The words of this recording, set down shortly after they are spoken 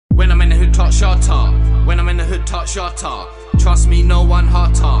hot shotter. When I'm in the hood, top shotter. Trust me, no one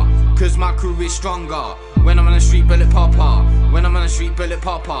hotter, cause my crew is stronger. When I'm on the street, bullet popper. When I'm on the street, bullet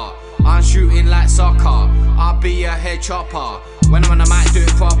popper. I'm shooting like soccer, I'll be a head chopper. When I'm on the mic, do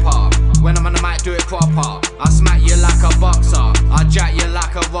it proper. When I'm on the mic, do it proper. I smack you like a boxer, I jack you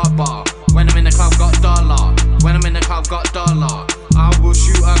like a robber. When I'm in the club, got dollar. When I'm in the club, got dollar. I will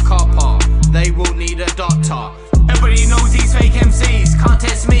shoot a copper, they will need a doctor. Everybody knows these fake MCs, can't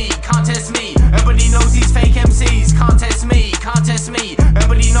test me, can't test me. Everybody knows these fake MCs, can't test me, can't test me.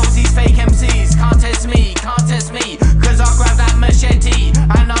 Everybody knows these fake MCs, can't test me, can't test me. Cause I'll grab that machete,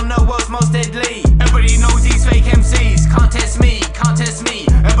 and I'm the world's most deadly. Everybody knows these fake MCs, can't test me, can't test me.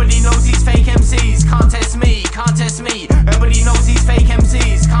 Everybody knows these fake MCs, can't test me, can't test me. Everybody knows these fake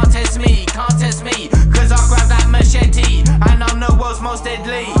MCs, can't test me, can't test me. Cause I'll grab that machete, and I'm the world's most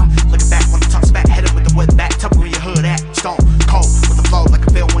deadly. Looking back when the talk's back, headed with the wood back. Tell me where your hood at, stone cold with the flow like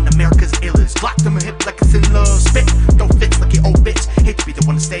a bill when America's illest. Block them a hip like it's in love, spit don't fits like your old bitch. Hate to be the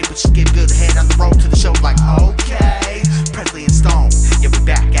one to stay, but she give good head on the road to the show like okay. Presley and Stone, yeah we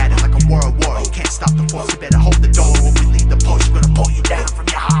back at it like a world war. You can't stop the force, you better hold the door. When we leave the push, we're gonna pull you down from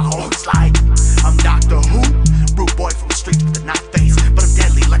your high horse like I'm Doctor Who, rude boy from the streets with a knife face, but I'm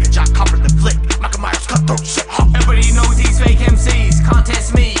deadly like a Jock Copper in the flick. Michael Myers cutthroat shit. Everybody knows these fake MCs, can't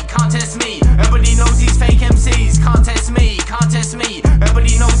test me, can't test me. Everybody knows these fake MCs, can't test me, can't test me.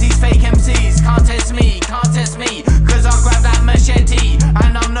 Everybody knows these fake MCs, can't test me, can't test me. Cause I'll grab that machete,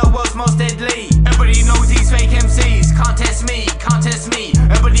 and I'm the world's most deadly. Everybody knows these fake MCs, can't test me, can't test me.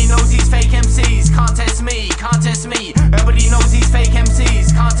 Everybody knows these fake MCs, can't test me, can't test me. Everybody knows these fake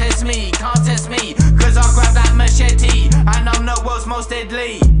MCs, can't test me, can't test me. Cause I'll grab that machete, and I'm the world's most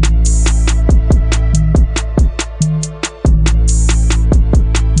deadly.